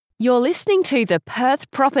You're listening to the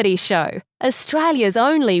Perth Property Show, Australia's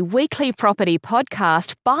only weekly property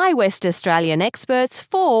podcast by West Australian experts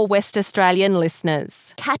for West Australian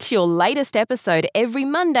listeners. Catch your latest episode every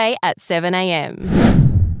Monday at 7 a.m.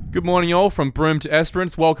 Good morning all from Broome to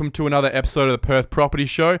Esperance. Welcome to another episode of the Perth Property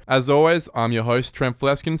Show. As always, I'm your host, Trent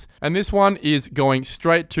Fleskens, and this one is going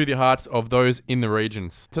straight to the hearts of those in the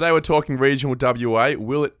regions. Today we're talking regional WA.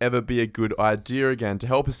 Will it ever be a good idea again? To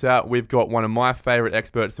help us out, we've got one of my favourite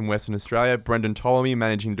experts in Western Australia, Brendon Ptolomey,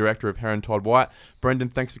 Managing Director of Heron Todd White. Brendon,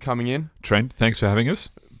 thanks for coming in. Trent, thanks for having us.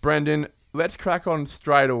 Brendon, let's crack on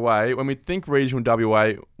straight away. When we think regional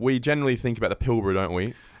WA, we generally think about the Pilbara, don't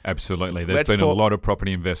we? Absolutely. There's been a lot of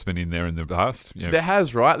property investment in there in the past. Yeah. There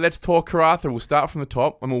has, right? Let's talk Karratha. We'll start from the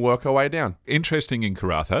top and we'll work our way down. Interesting in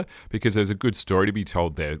Karratha because there's a good story to be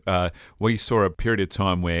told there. We saw a period of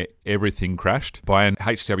time where everything crashed. By an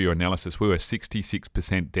HW analysis, we were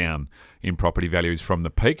 66% down in property values from the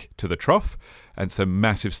peak to the trough. And it's a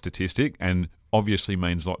massive statistic and obviously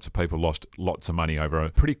means lots of people lost lots of money over a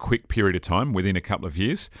pretty quick period of time within a couple of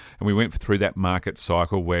years. And we went through that market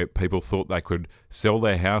cycle where people thought they could sell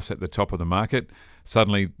their house at the top of the market.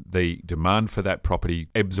 Suddenly, the demand for that property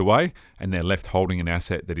ebbs away and they're left holding an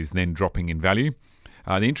asset that is then dropping in value.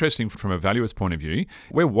 The interesting from a valuer's point of view,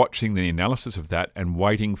 we're watching the analysis of that and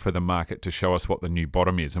waiting for the market to show us what the new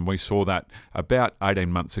bottom is. And we saw that about 18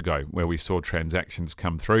 months ago where we saw transactions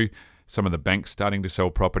come through. Some of the banks starting to sell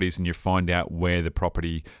properties and you find out where the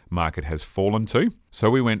property market has fallen to. So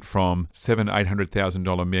we went from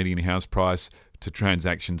 $700,000 median house price to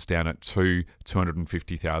transactions down at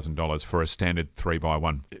 $250,000 for a standard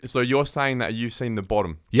 3x1. So you're saying that you've seen the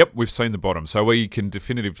bottom? Yep, we've seen the bottom. So we can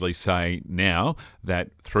definitively say now that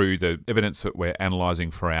through the evidence that we're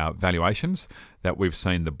analysing for our valuations, that we've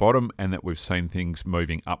seen the bottom and that we've seen things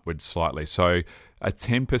moving upwards slightly. So a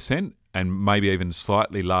 10% and maybe even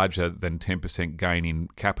slightly larger than 10% gain in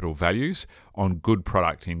capital values on good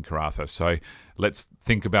product in Karratha. So let's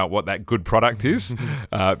think about what that good product is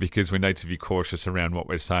because we need to be cautious around what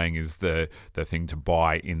we're saying is the thing to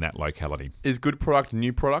buy in that locality. Is good product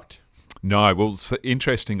new product? No, well,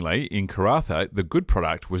 interestingly, in Karratha, the good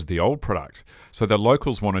product was the old product. So the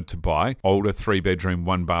locals wanted to buy older 3-bedroom,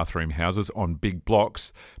 1-bathroom houses on big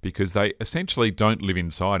blocks because they essentially don't live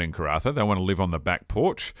inside in Karratha. They want to live on the back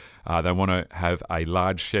porch. They want to have a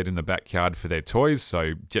large shed in the backyard for their toys,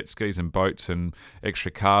 so jet skis and boats and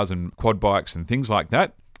extra cars and quad bikes and things like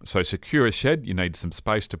that. So secure a shed, you need some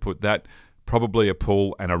space to put that, probably a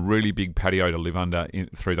pool and a really big patio to live under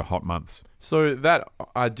through the hot months. So that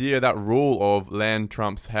idea, that rule of land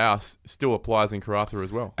trumps house still applies in Karratha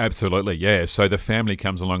as well? Absolutely, yeah. So the family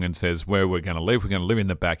comes along and says, where we're going to live in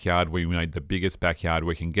the backyard. We need the biggest backyard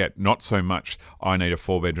we can get. Not so much, I need a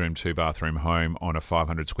 4-bedroom, 2-bathroom home on a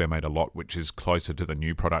 500 square metre lot, which is closer to the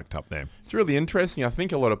new product up there. It's really interesting. I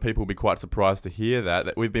think a lot of people will be quite surprised to hear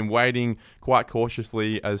that we've been waiting quite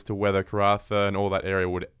cautiously as to whether Karratha and all that area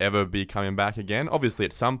would ever be coming back again. Obviously,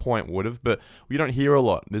 at some point would have, but we don't hear a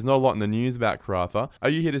lot. There's not a lot in the news about Karratha. Are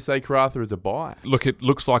you here to say Karratha is a buy? Look, it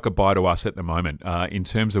looks like a buy to us at the moment. In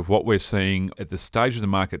terms of what we're seeing at the stage of the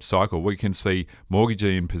market cycle, we can see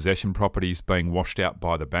mortgagee and possession properties being washed out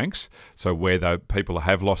by the banks. So where the people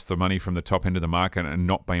have lost the money from the top end of the market and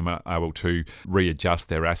not being able to readjust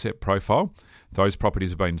their asset profile. Those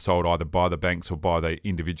properties have been sold either by the banks or by the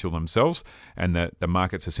individual themselves, and the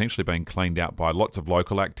market's essentially been cleaned out by lots of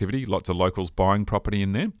local activity, lots of locals buying property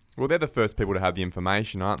in there. Well, they're the first people to have the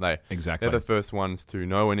information, aren't they? Exactly. They're the first ones to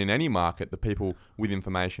know, and in any market, the people with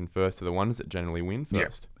information first are the ones that generally win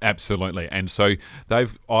first. Yeah, absolutely. And so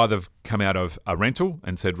they've either come out of a rental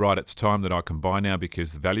and said, right, it's time that I can buy now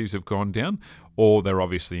because the values have gone down, or they're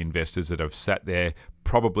obviously investors that have sat there,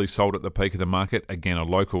 probably sold at the peak of the market. Again, a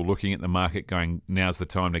local looking at the market going, now's the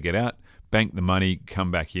time to get out, bank the money,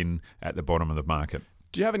 come back in at the bottom of the market.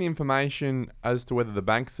 Do you have any information as to whether the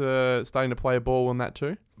banks are starting to play a ball on that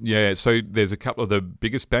too? Yeah, so there's a couple of the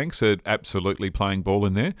biggest banks that are absolutely playing ball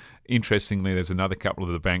in there. Interestingly, there's another couple of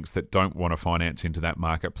the banks that don't want to finance into that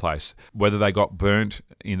marketplace. Whether they got burnt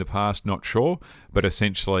in the past, not sure, but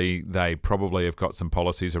essentially they probably have got some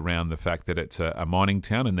policies around the fact that it's a mining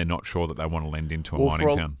town and they're not sure that they want to lend into a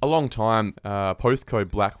mining town. For a long time, postcode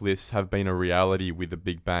blacklists have been a reality with the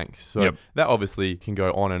big banks. So that obviously can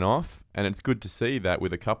go on and off, and it's good to see that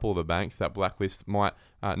with a couple of the banks, that blacklist might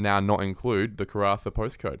now not include the Karratha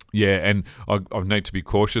postcode. Yeah, and I need to be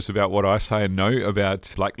cautious about what I say and know about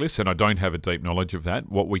blacklists, and I don't have a deep knowledge of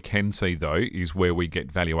that. What we can see, though, is where we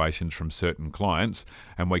get valuations from certain clients,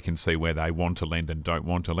 and we can see where they want to lend and don't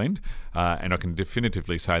want to lend. And I can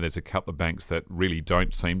definitively say there's a couple of banks that really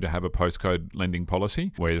don't seem to have a postcode lending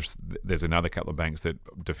policy, whereas there's another couple of banks that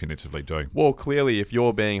definitively do. Well, clearly, if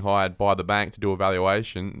you're being hired by the bank to do a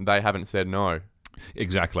valuation, they haven't said no.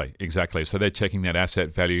 Exactly. So they're checking that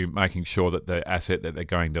asset value, making sure that the asset that they're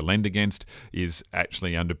going to lend against is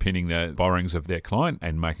actually underpinning the borrowings of their client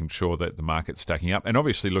and making sure that the market's stacking up. And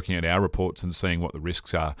obviously looking at our reports and seeing what the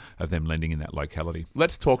risks are of them lending in that locality.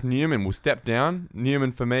 Let's talk Newman. We'll step down.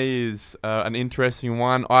 Newman for me is an interesting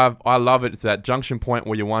one. I love it. It's that junction point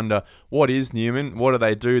where you wonder, what is Newman? What do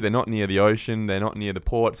they do? They're not near the ocean. They're not near the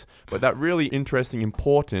ports. But that really interesting,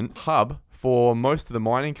 important hub for most of the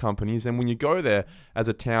mining companies. And when you go there as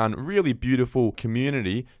a town, really beautiful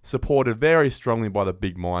community, supported very strongly by the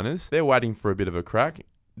big miners. They're waiting for a bit of a crack.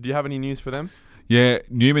 Do you have any news for them? Yeah,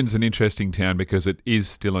 Newman's an interesting town because it is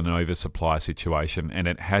still an oversupply situation and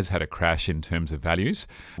it has had a crash in terms of values.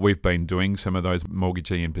 We've been doing some of those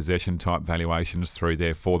mortgagee in possession type valuations through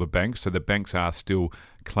there for the banks. So the banks are still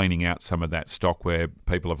cleaning out some of that stock where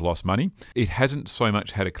people have lost money. It hasn't so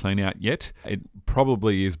much had a clean out yet. It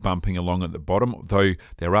probably is bumping along at the bottom, though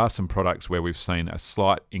there are some products where we've seen a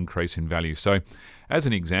slight increase in value. So as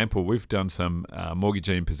an example, we've done some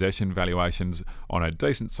mortgagee in possession valuations on a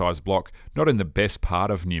decent sized block, not in the best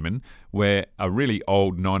part of Newman, where a really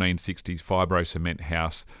old 1960s fibro cement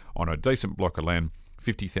house on a decent block of land,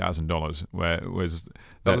 $50,000, where was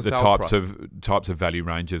the types of value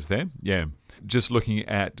ranges there. Yeah, just looking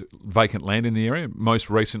at vacant land in the area. Most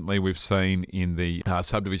recently, we've seen in the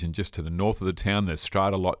subdivision just to the north of the town, the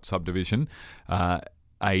Strata Lot subdivision,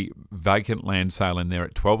 a vacant land sale in there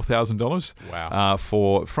at $12,000.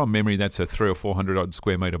 Wow. From memory, that's a 300 or 400 odd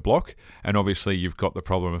square metre block. And obviously, you've got the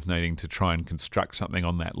problem of needing to try and construct something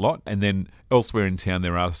on that lot. And then elsewhere in town,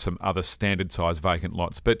 there are some other standard size vacant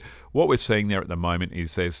lots. But what we're seeing there at the moment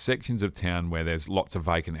is there's sections of town where there's lots of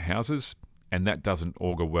vacant houses. And that doesn't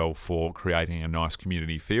augur well for creating a nice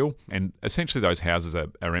community feel. And essentially those houses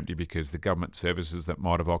are empty because the government services that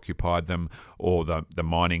might have occupied them or the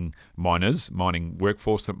mining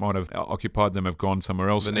workforce that might have occupied them have gone somewhere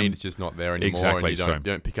else. The need's just not there anymore. Exactly. And you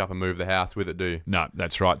don't pick up and move the house with it, do you? No,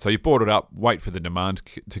 that's right. So you bought it up, wait for the demand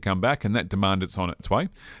to come back, and that demand is on its way.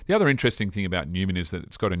 The other interesting thing about Newman is that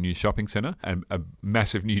it's got a new shopping centre and a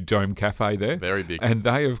massive new dome cafe there. Very big. And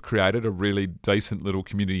they have created a really decent little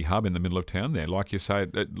community hub in the middle of town there. Like you say,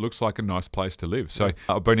 it looks like a nice place to live. So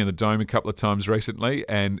I've been in the Dome a couple of times recently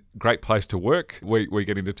and great place to work. We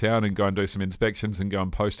get into town and go and do some inspections and go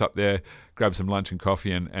and post up there, grab some lunch and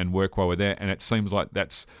coffee and work while we're there. And it seems like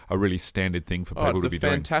that's a really standard thing for people to be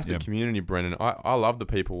doing. It's a fantastic community, Brendon. I love the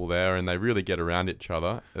people there and they really get around each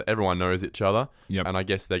other. Everyone knows each other. Yep. And I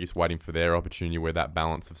guess they're just waiting for their opportunity where that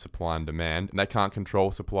balance of supply and demand. And they can't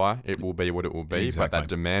control supply. It will be what it will be. Exactly. But that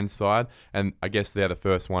demand side, and I guess they're the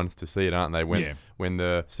first ones to see it, aren't they? When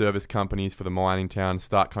the service companies for the mining towns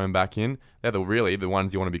start coming back in, they're really the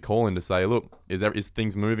ones you want to be calling to say, look, is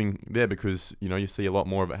things moving there? Because, you see a lot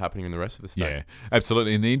more of it happening in the rest of the state. Yeah,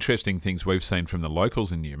 absolutely. And the interesting things we've seen from the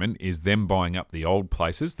locals in Newman is them buying up the old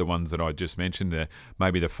places, the ones that I just mentioned,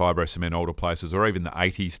 maybe the fibro cement older places or even the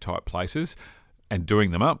 80s type places, and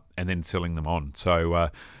doing them up and then selling them on. So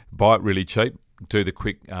buy it really cheap. Do the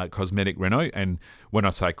quick cosmetic reno, and when I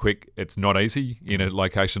say quick, it's not easy in a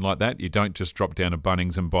location like that. You don't just drop down to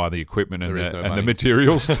Bunnings and buy the equipment and the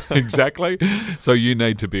materials. Exactly. So you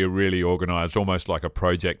need to be a really organised, almost like a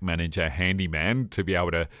project manager, handyman, to be able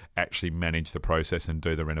to actually manage the process and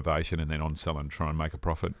do the renovation and then on sell and try and make a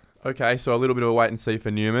profit. Okay, so a little bit of a wait and see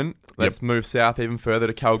for Newman. Let's move south even further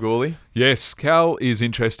to Kalgoorlie. Yes, Cal is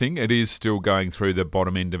interesting. It is still going through the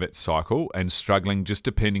bottom end of its cycle and struggling just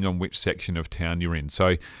depending on which section of town you're in.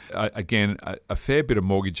 So again, a fair bit of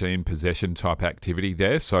mortgagee in possession type activity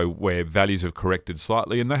there. So where values have corrected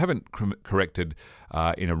slightly, and they haven't corrected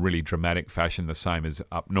in a really dramatic fashion, the same as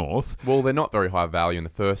up north. Well, they're not very high value in the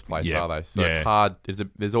first place, are they? So it's hard.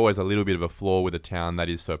 There's always a little bit of a flaw with a town that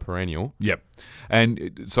is so perennial. Yep.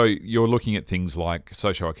 And so you're looking at things like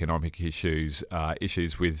socioeconomic issues,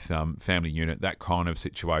 issues with family unit, that kind of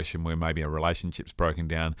situation where maybe a relationship's broken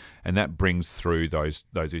down, and that brings through those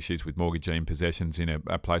issues with mortgagee in possessions in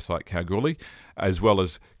a place like Kalgoorlie, as well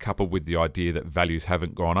as coupled with the idea that values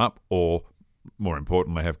haven't gone up or more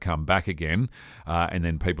importantly, have come back again, and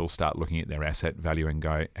then people start looking at their asset value and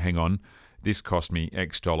go, hang on, this cost me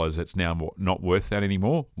X dollars, it's now not worth that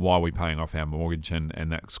anymore. Why are we paying off our mortgage? And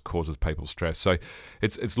that causes people stress. So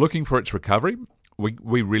it's looking for its recovery.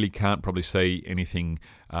 we really can't probably see anything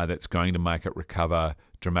that's going to make it recover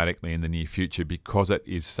dramatically in the near future because it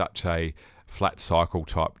is such a flat cycle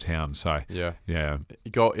type town. So yeah.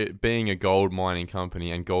 It being a gold mining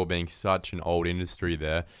company and gold being such an old industry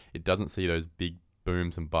there, it doesn't see those big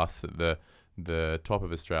booms and busts that the top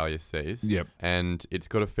of Australia sees. Yep. And it's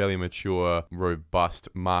got a fairly mature, robust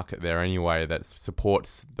market there anyway that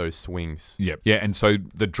supports those swings. Yep. Yeah, and so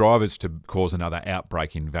the drivers to cause another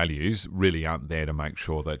outbreak in values really aren't there to make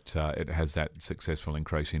sure that it has that successful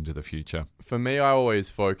increase into the future. For me, I always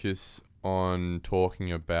focus on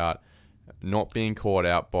talking about not being caught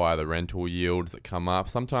out by the rental yields that come up.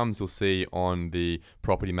 Sometimes you'll see on the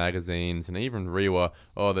property magazines and even REWA,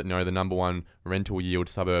 the number one rental yield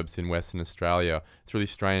suburbs in Western Australia. It's really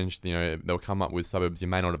strange. They'll come up with suburbs you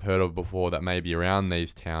may not have heard of before that may be around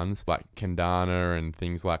these towns, like Kendana and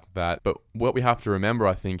things like that. But what we have to remember,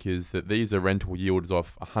 I think, is that these are rental yields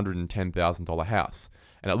off a $110,000 house.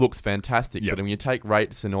 And it looks fantastic, Yep. but when you take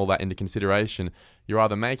rates and all that into consideration, you're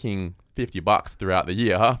either making $50 throughout the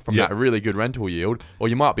year from Yep. that really good rental yield, or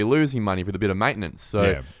you might be losing money with a bit of maintenance.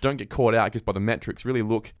 So don't get caught out just by the metrics. Really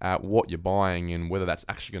look at what you're buying and whether that's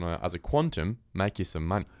actually going to, as a quantum, make you some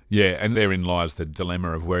money. Yeah, and therein lies the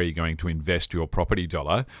dilemma of where you're going to invest your property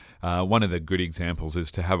dollar. One of the good examples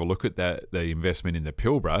is to have a look at the investment in the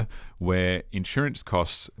Pilbara, where insurance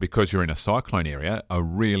costs, because you're in a cyclone area, are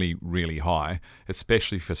really, really high,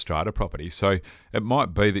 especially for strata property. So it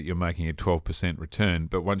might be that you're making a 12% return,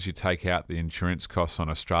 but once you take out the insurance costs on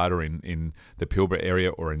a strata in the Pilbara area,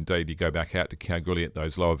 or indeed you go back out to Kalgoorlie at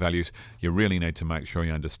those lower values, you really need to make sure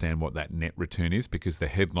you understand what that net return is, because the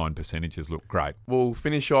headline percentages look great. We'll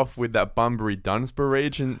finish off with that Bunbury-Dunsborough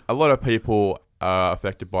region. A lot of people are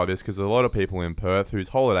affected by this because a lot of people in Perth whose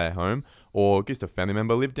holiday home or just a family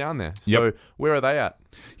member live down there. So where are they at?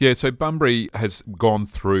 Yeah, so Bunbury has gone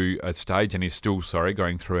through a stage and is still,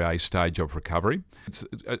 going through a stage of recovery. It's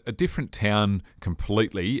a different town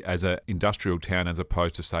completely as an industrial town as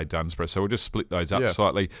opposed to, say, Dunsborough. So we'll just split those up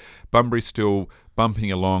slightly. Bunbury's still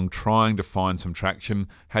bumping along, trying to find some traction,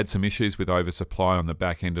 had some issues with oversupply on the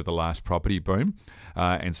back end of the last property boom,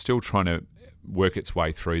 and still trying to work its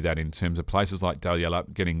way through that in terms of places like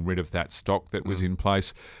Dalyellup getting rid of that stock that was in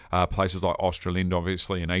place, places like Australind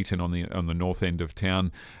obviously and Eaton on the north end of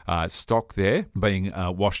town, stock there being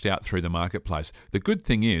washed out through the marketplace. The good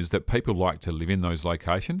thing is that people like to live in those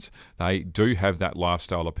locations. They do have that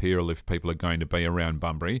lifestyle appeal if people are going to be around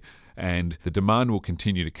Bunbury, and the demand will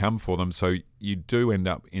continue to come for them, so you do end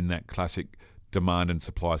up in that classic demand and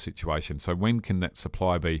supply situation. So when can that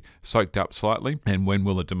supply be soaked up slightly, and when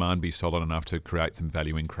will the demand be solid enough to create some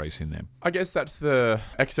value increase in them? I guess that's the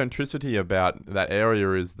eccentricity about that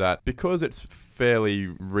area, is that because it's fairly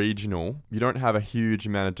regional, you don't have a huge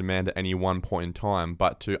amount of demand at any one point in time,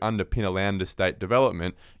 but to underpin a land estate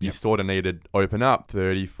development, you sort of need to open up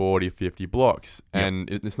 30, 40, 50 blocks. And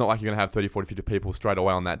it's not like you're going to have 30, 40, 50 people straight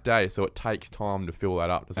away on that day, so it takes time to fill that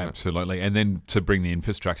up, doesn't it? Absolutely. And then to bring the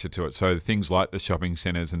infrastructure to it. So things like the shopping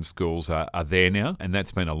centres and schools are there now, and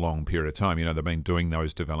that's been a long period of time. They've been doing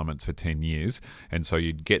those developments for 10 years, and so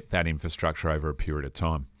you'd get that infrastructure over a period of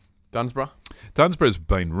time. Dunsborough's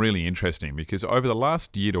been really interesting because over the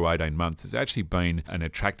last year to 18 months, it's actually been an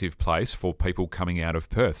attractive place for people coming out of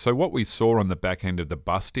Perth. So what we saw on the back end of the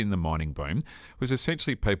bust in the mining boom was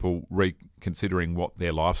essentially people reconsidering what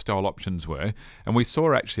their lifestyle options were. And we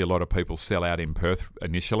saw actually a lot of people sell out in Perth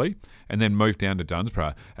initially and then move down to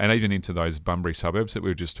Dunsborough and even into those Bunbury suburbs that we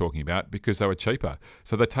were just talking about because they were cheaper.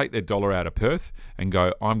 So they take their dollar out of Perth and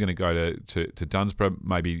go, I'm going to go to Dunsborough,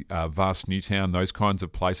 maybe Vast Newtown, those kinds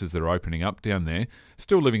of places that are opening up down there,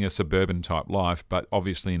 still living a suburban type life, but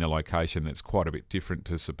obviously in a location that's quite a bit different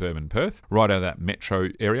to suburban Perth, right out of that metro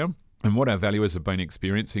area. And what our valuers have been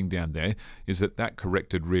experiencing down there is that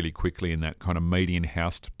corrected really quickly in that kind of median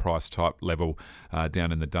house price type level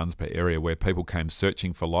down in the Dunsborough area, where people came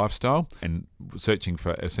searching for lifestyle and searching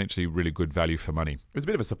for essentially really good value for money. It was a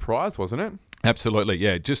bit of a surprise, wasn't it? Absolutely,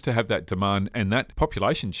 yeah. Just to have that demand and that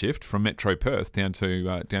population shift from Metro Perth down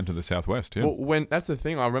to the southwest. Yeah. Well, that's the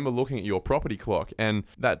thing. I remember looking at your property clock, and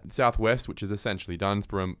that southwest, which is essentially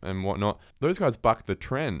Dunsborough and whatnot, those guys bucked the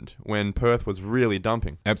trend when Perth was really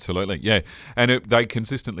dumping. Absolutely, yeah. And they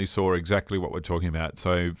consistently saw exactly what we're talking about.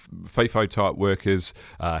 So FIFO type workers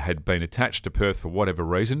had been attached to Perth for whatever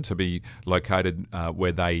reason to be located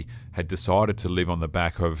where they had decided to live on the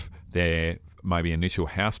back of their maybe initial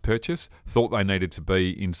house purchase, thought they needed to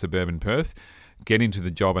be in suburban Perth, get into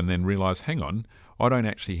the job and then realise, hang on, I don't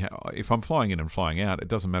actually if I'm flying in and flying out, it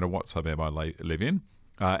doesn't matter what suburb I live in,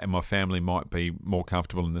 and my family might be more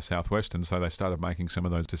comfortable in the southwest, and so they started making some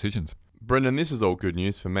of those decisions. Brendon, this is all good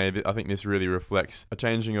news for me. I think this really reflects a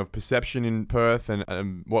changing of perception in Perth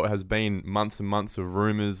and what has been months and months of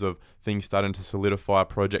rumours of things starting to solidify,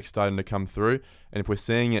 projects starting to come through. And if we're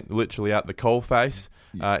seeing it literally at the coalface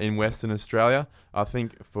in Western Australia, I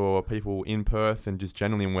think for people in Perth and just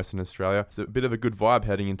generally in Western Australia, it's a bit of a good vibe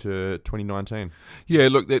heading into 2019. Yeah,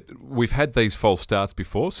 look, we've had these false starts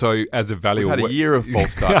before, so as a valuer... We've had a year of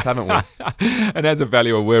false starts, haven't we? And as a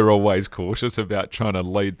valuer, we're always cautious about trying to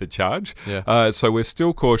lead the charge. Yeah. So we're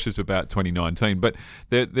still cautious about 2019, but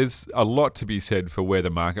there's a lot to be said for where the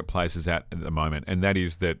marketplace is at the moment, and that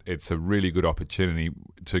is that it's a really good opportunity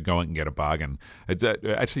to go and get a bargain. It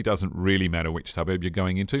actually doesn't really matter which suburb you're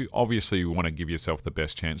going into. Obviously, you want to give yourself the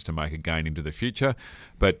best chance to make a gain into the future,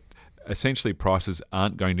 but essentially prices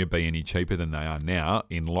aren't going to be any cheaper than they are now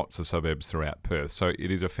in lots of suburbs throughout Perth. So it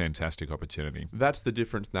is a fantastic opportunity. That's the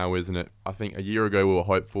difference now, isn't it? I think a year ago we were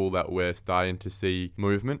hopeful that we're starting to see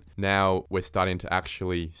movement. Now we're starting to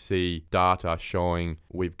actually see data showing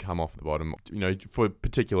we've come off the bottom. For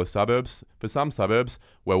particular suburbs, for some suburbs,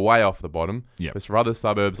 we're way off the bottom. Yep. But for other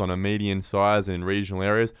suburbs on a median size and in regional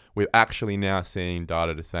areas, we're actually now seeing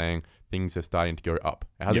data to saying things are starting to go up.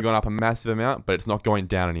 It hasn't gone up a massive amount, but it's not going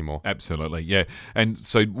down anymore. Absolutely, yeah. And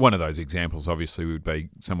so one of those examples obviously would be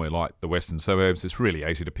somewhere like the western suburbs. It's really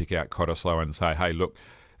easy to pick out Cottesloe and say, hey, look,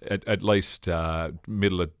 at least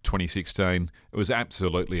middle of 2016, it was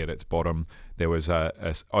absolutely at its bottom. There was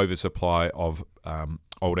a oversupply of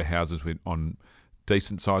older houses on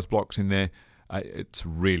decent-sized blocks in there. It's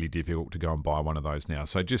really difficult to go and buy one of those now.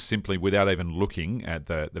 So just simply, without even looking at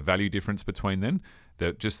the value difference between them,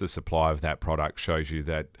 just the supply of that product shows you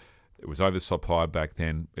that it was oversupplied back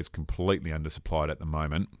then. It's completely undersupplied at the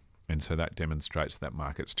moment. And so that demonstrates that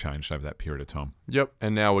market's changed over that period of time. Yep.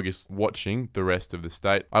 And now we're just watching the rest of the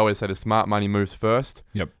state. I always say the smart money moves first.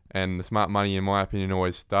 Yep. And the smart money, in my opinion,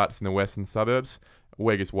 always starts in the western suburbs.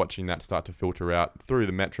 We're just watching that start to filter out through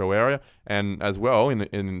the metro area. And as well,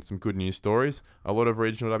 in some good news stories, a lot of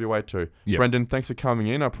regional WA too. Yep. Brendon, thanks for coming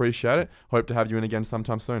in. I appreciate it. Hope to have you in again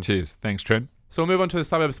sometime soon. Cheers. Thanks, Trent. So we'll move on to the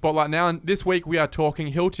suburb spotlight now. And this week we are talking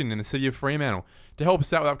Hilton in the city of Fremantle. To help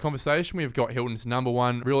us out with that conversation, we've got Hilton's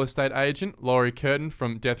 #1 real estate agent, Lauri Curtain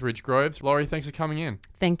from Deathridge Groves. Lauri, thanks for coming in.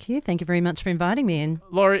 Thank you. Thank you very much for inviting me in.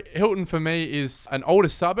 Lauri, Hilton for me is an older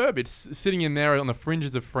suburb. It's sitting in there on the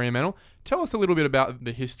fringes of Fremantle. Tell us a little bit about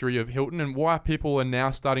the history of Hilton and why people are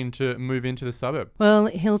now starting to move into the suburb. Well,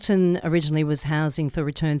 Hilton originally was housing for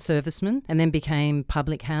returned servicemen and then became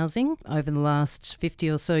public housing over the last 50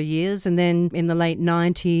 or so years. And then in the late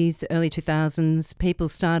 90s, early 2000s, people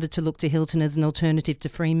started to look to Hilton as an alternative to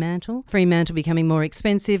Fremantle. Fremantle becoming more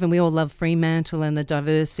expensive, and we all love Fremantle and the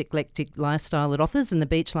diverse, eclectic lifestyle it offers and the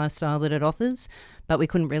beach lifestyle that it offers. But we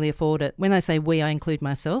couldn't really afford it. When I say we, I include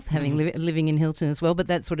myself, having living in Hilton as well, but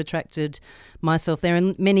that's what attracted myself there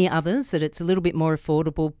and many others, that it's a little bit more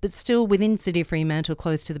affordable, but still within City of Fremantle,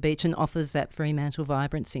 close to the beach, and offers that Fremantle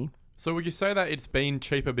vibrancy. So would you say that it's been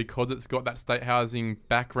cheaper because it's got that state housing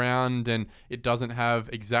background and it doesn't have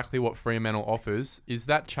exactly what Fremantle offers? Is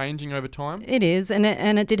that changing over time? It is, and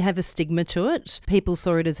it did have a stigma to it. People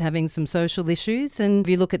saw it as having some social issues, and if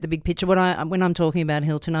you look at the big picture, when I'm talking about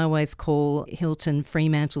Hilton, I always call Hilton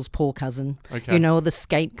Fremantle's poor cousin, okay. Or the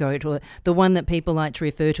scapegoat, or the one that people like to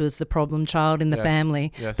refer to as the problem child in the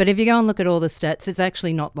family. Yes. But if you go and look at all the stats, it's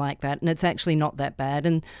actually not like that, and it's actually not that bad.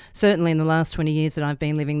 And certainly in the last 20 years that I've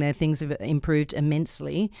been living there, things have improved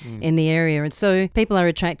immensely in the area. And so people are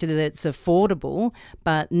attracted that it's affordable,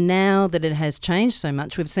 but now that it has changed so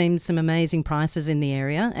much, we've seen some amazing prices in the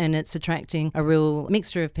area, and it's attracting a real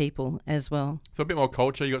mixture of people as well. So a bit more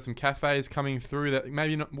culture. You got some cafes coming through that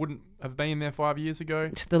maybe wouldn't have been there 5 years ago.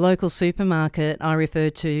 The local supermarket I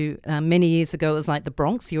referred to many years ago, it was like the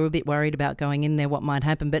Bronx. You were a bit worried about going in there, what might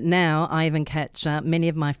happen. But now I even catch many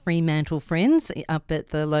of my Fremantle friends up at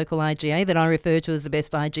the local IGA that I refer to as the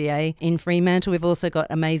best IGA in Fremantle. We've also got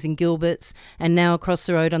amazing Gilbert's, and now across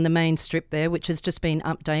the road on the main strip there, which has just been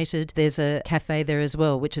updated, there's a cafe there as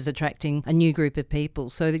well, which is attracting a new group of people.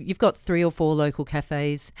 So you've got 3 or 4 local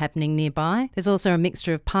cafes happening nearby. There's also a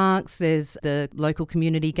mixture of parks. There's the local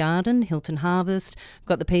community garden, Hilton Harvest. We've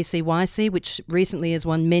got the PCYC, which recently has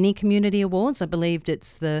won many community awards. I believe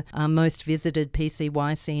it's the most visited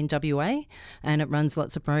PCYC in WA, and it runs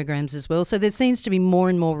lots of programs as well. So there seems to be more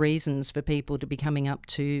and more reasons for people to be coming up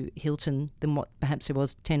to Hilton than what perhaps it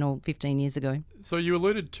was 10 or 15 years ago. So you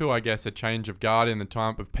alluded to, I guess, a change of guard in the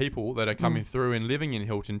type of people that are coming through and living in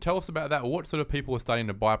Hilton. Tell us about that. What sort of people are starting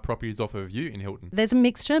to buy properties off of you in Hilton? There's a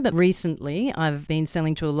mixture, but recently I've been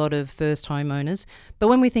selling to a lot of first homeowners. But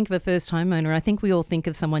when we think of a first homeowner, I think we all think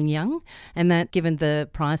of someone young, and that given the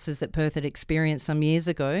prices that Perth had experienced some years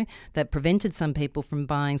ago, that prevented some people from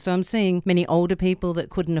buying. So I'm seeing many older people that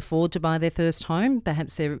couldn't afford to buy their first home.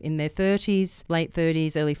 Perhaps they're in their 30s, late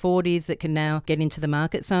 30s, early 40s that can now get into the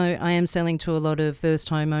market. So I am selling to a lot of first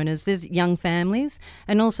homeowners. There's young families,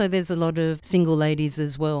 and also there's a lot of single ladies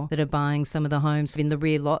as well that are buying some of the homes in the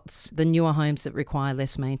rear lots, the newer homes that require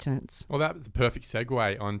less maintenance. Well, that was a perfect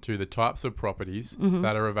segue onto the types of properties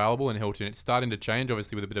that are available in Hilton. It's starting to change,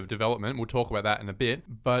 obviously, with a bit of development. We'll talk about that in a bit.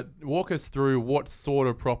 But walk us through what sort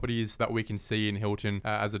of properties that we can see in Hilton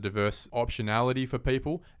as a diverse optionality for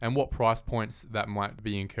people, and what price points that might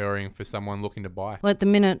be incurring for someone looking to buy. Well, at the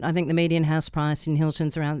minute, I think the median house price in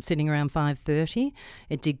Hilton's sitting around $530.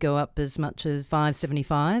 It did go up as much as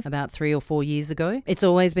 $575 about 3 or 4 years ago. It's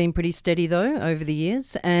always been pretty steady, though, over the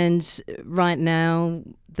years. And right now,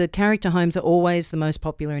 the character homes are always the most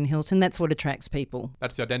popular in Hilton. That's what attracts people.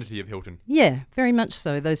 That's the identity of Hilton. Yeah, very much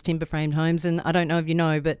so. Those timber framed homes. And I don't know if you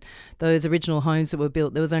know, but those original homes that were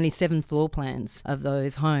built, there was only 7 floor plans of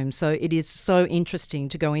those homes. So it is so interesting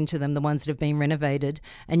to go into them, the ones that have been renovated.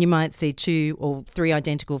 And you might see 2 or 3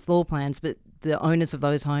 identical floor plans, but the owners of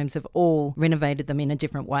those homes have all renovated them in a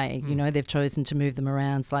different way. You know, they've chosen to move them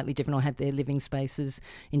around slightly different or have their living spaces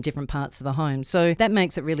in different parts of the home. So that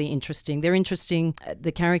makes it really interesting. They're interesting.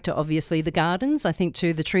 The character, obviously, the gardens, I think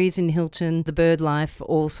too, the trees in Hilton, the bird life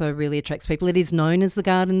also really attracts people. It is known as the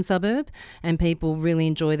garden suburb, and people really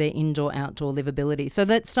enjoy their indoor-outdoor livability. So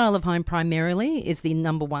that style of home primarily is the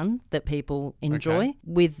number one that people enjoy. Okay.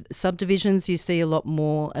 With subdivisions, you see a lot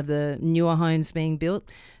more of the newer homes being built.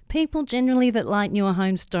 People generally that like newer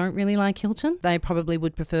homes don't really like Hilton. They probably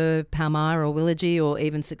would prefer Palmyra or Willagee or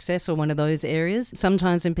even Success or one of those areas.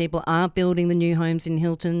 Sometimes when people are building the new homes in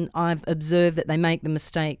Hilton, I've observed that they make the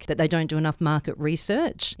mistake that they don't do enough market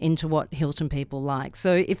research into what Hilton people like.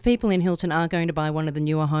 So if people in Hilton are going to buy one of the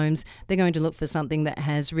newer homes, they're going to look for something that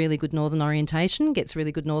has really good northern orientation, gets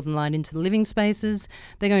really good northern light into the living spaces.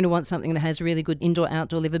 They're going to want something that has really good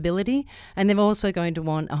indoor-outdoor livability, and they're also going to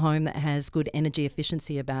want a home that has good energy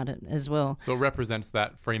efficiency about it as well. So it represents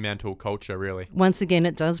that Fremantle culture, really. Once again,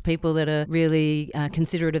 it does. People that are really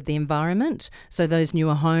considerate of the environment. So those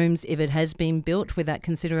newer homes, if it has been built with that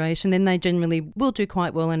consideration, then they generally will do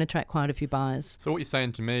quite well and attract quite a few buyers. So what you're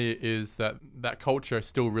saying to me is that that culture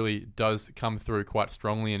still really does come through quite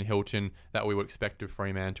strongly in Hilton that we would expect of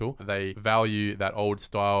Fremantle. They value that old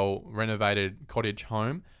style renovated cottage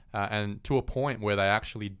home. And to a point where they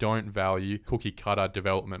actually don't value cookie cutter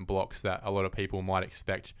development blocks that a lot of people might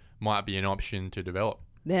expect might be an option to develop.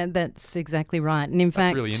 Yeah, that's exactly right. And in That's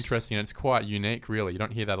fact, really interesting, and it's quite unique, really. You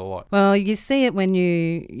don't hear that a lot. Well, you see it when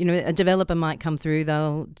a developer might come through,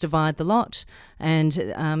 they'll divide the lot, and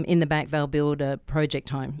in the back they'll build a project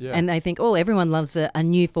home. Yeah. And they think, everyone loves a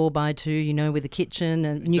new 4x2, with a kitchen,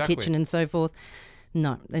 a new kitchen and so forth.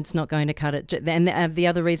 No, it's not going to cut it. And the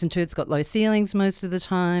other reason too, it's got low ceilings most of the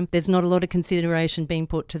time. There's not a lot of consideration being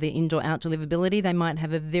put to the indoor-outdoor livability. They might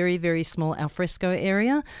have a very, very small alfresco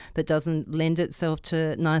area that doesn't lend itself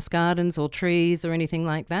to nice gardens or trees or anything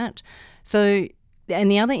like that. So, and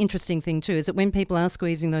the other interesting thing too is that when people are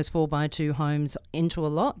squeezing those 4x2 homes into a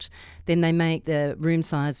lot, then they make the room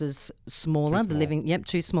sizes smaller.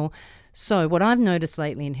 Too small. So what I've noticed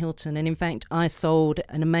lately in Hilton, and in fact I sold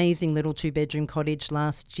an amazing little 2-bedroom cottage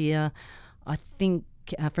last year. I think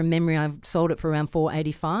from memory I sold it for around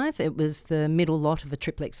 $485. It was the middle lot of a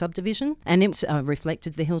triplex subdivision, and it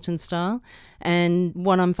reflected the Hilton style. And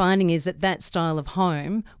what I'm finding is that style of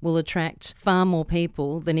home will attract far more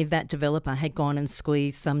people than if that developer had gone and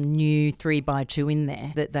squeezed some new 3x2 in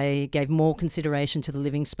there, that they gave more consideration to the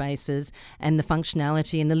living spaces and the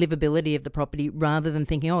functionality and the livability of the property, rather than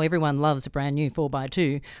thinking, everyone loves a brand new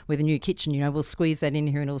 4x2 with a new kitchen, we'll squeeze that in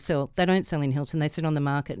here and it'll sell. They don't sell in Hilton. They sit on the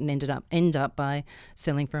market and end up by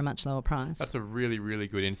selling for a much lower price. That's a really, really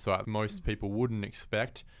good insight. Most people wouldn't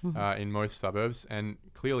expect in most suburbs, and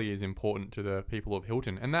clearly is important to the people of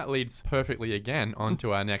Hilton. And that leads perfectly again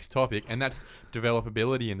onto our next topic, and that's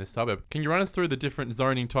developability in the suburb. Can you run us through the different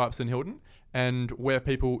zoning types in Hilton and where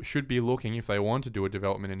people should be looking if they want to do a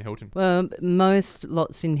development in Hilton? Well, most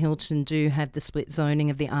lots in Hilton do have the split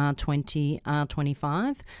zoning of the R20,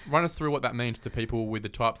 R25. Run us through what that means to people with the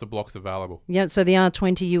types of blocks available. Yeah, so the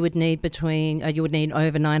R20 you would need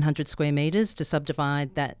over 900 square metres to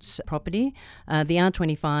subdivide that property. The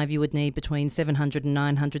R25 you would need between 700 and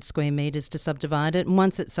 900 square metres to subdivide it. And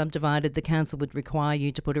once it's subdivided, the council would require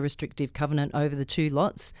you to put a restrictive covenant over the 2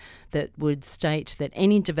 lots that would state that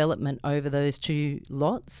any development over those those 2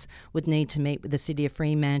 lots would need to meet with the City of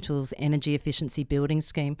Fremantle's energy efficiency building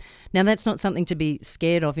scheme. Now, that's not something to be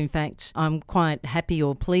scared of. In fact, I'm quite happy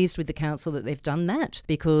or pleased with the council that they've done that,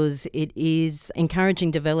 because it is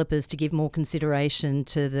encouraging developers to give more consideration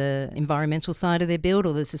to the environmental side of their build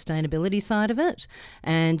or the sustainability side of it.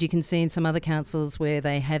 And you can see in some other councils where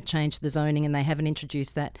they have changed the zoning and they haven't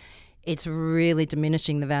introduced that, it's really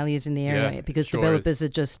diminishing the values in the area, because developers are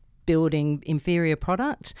just building inferior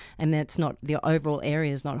product, and that's not, the overall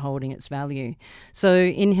area is not holding its value. So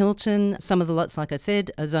in Hilton, some of the lots, like I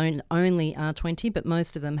said, are zoned only R20, but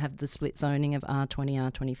most of them have the split zoning of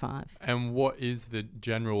R20, R25. And what is the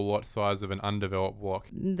general lot size of an undeveloped block?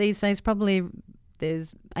 These days, probably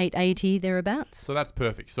there's 880 thereabouts. So that's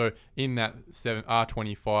perfect. So in that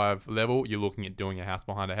R25 level, you're looking at doing a house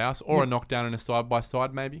behind a house, or a knockdown and a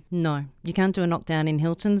side-by-side maybe? No, you can't do a knockdown in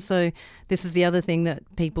Hilton. So this is the other thing that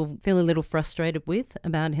people feel a little frustrated with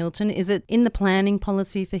about Hilton, is that in the planning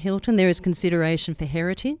policy for Hilton, there is consideration for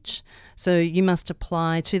heritage. So you must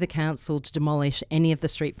apply to the council to demolish any of the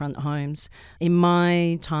street front homes. In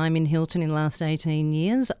my time in Hilton in the last 18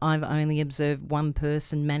 years, I've only observed one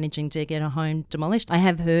person managing to get a home demolished. I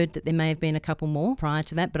have heard that there may have been a couple more prior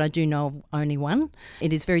to that, but I do know of only one.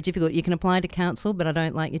 It is very difficult. You can apply to council, but I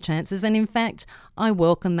don't like your chances. And in fact, I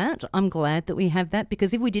welcome that. I'm glad that we have that,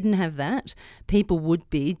 because if we didn't have that, people would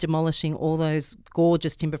be demolishing all those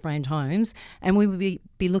gorgeous timber framed homes and we would be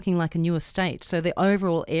looking like a new estate. So the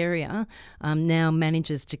overall area now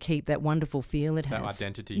manages to keep that wonderful feel it has. That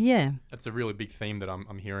identity. Yeah. That's a really big theme that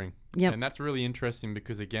I'm hearing. Yep. And that's really interesting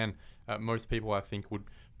because, again, most people, I think, would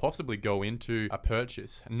possibly go into a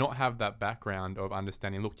purchase and not have that background of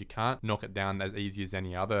understanding, look, you can't knock it down as easy as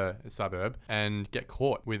any other suburb, and get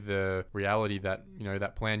caught with the reality that, you know,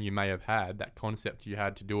 that plan you may have had, that concept you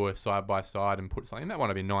had to do a side-by-side and put something that might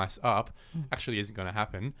have been nice up, actually isn't going to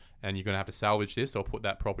happen, and you're going to have to salvage this or put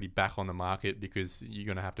that property back on the market because you're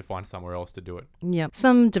going to have to find somewhere else to do it. Yeah.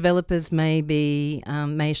 Some developers may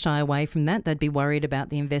shy away from that. They'd be worried about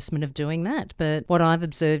the investment of doing that. But what I've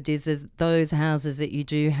observed is those houses that you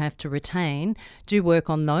do have to retain, do work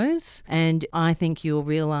on those. And I think you'll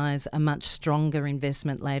realise a much stronger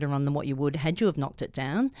investment later on than what you would had you have knocked it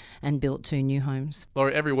down and built 2 new homes.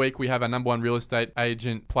 Lauri, every week we have our number one real estate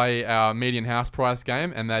agent play our median house price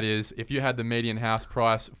game, and that is, if you had the median house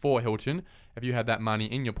price for Hilton, if you had that money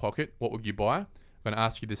in your pocket, what would you buy? I'm going to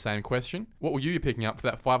ask you the same question. What would you be picking up for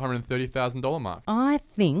that $530,000 mark? I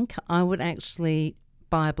think I would actually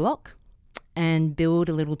buy a block and build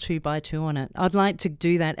a little 2x2 on it. I'd like to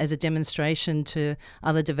do that as a demonstration to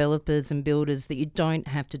other developers and builders that you don't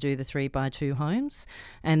have to do the 3x2 homes,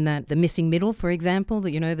 and that the missing middle, for example,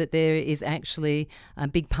 that you know that there is actually a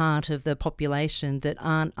big part of the population that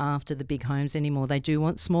aren't after the big homes anymore. They do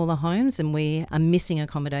want smaller homes, and we are missing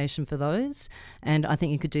accommodation for those. And I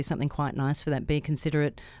think you could do something quite nice for that. Be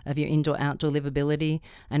considerate of your indoor-outdoor livability,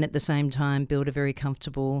 and at the same time build a very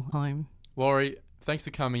comfortable home. Lauri, thanks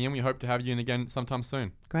for coming in. We hope to have you in again sometime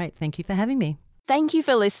soon. Great. Thank you for having me. Thank you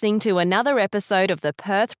for listening to another episode of the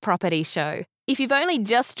Perth Property Show. If you've only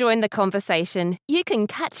just joined the conversation, you can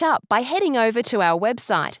catch up by heading over to our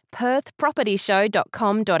website,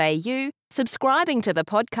 perthpropertyshow.com.au, subscribing to the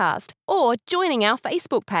podcast, or joining our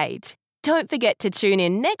Facebook page. Don't forget to tune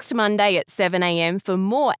in next Monday at 7 a.m. for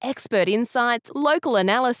more expert insights, local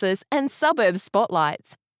analysis, and suburb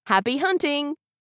spotlights. Happy hunting!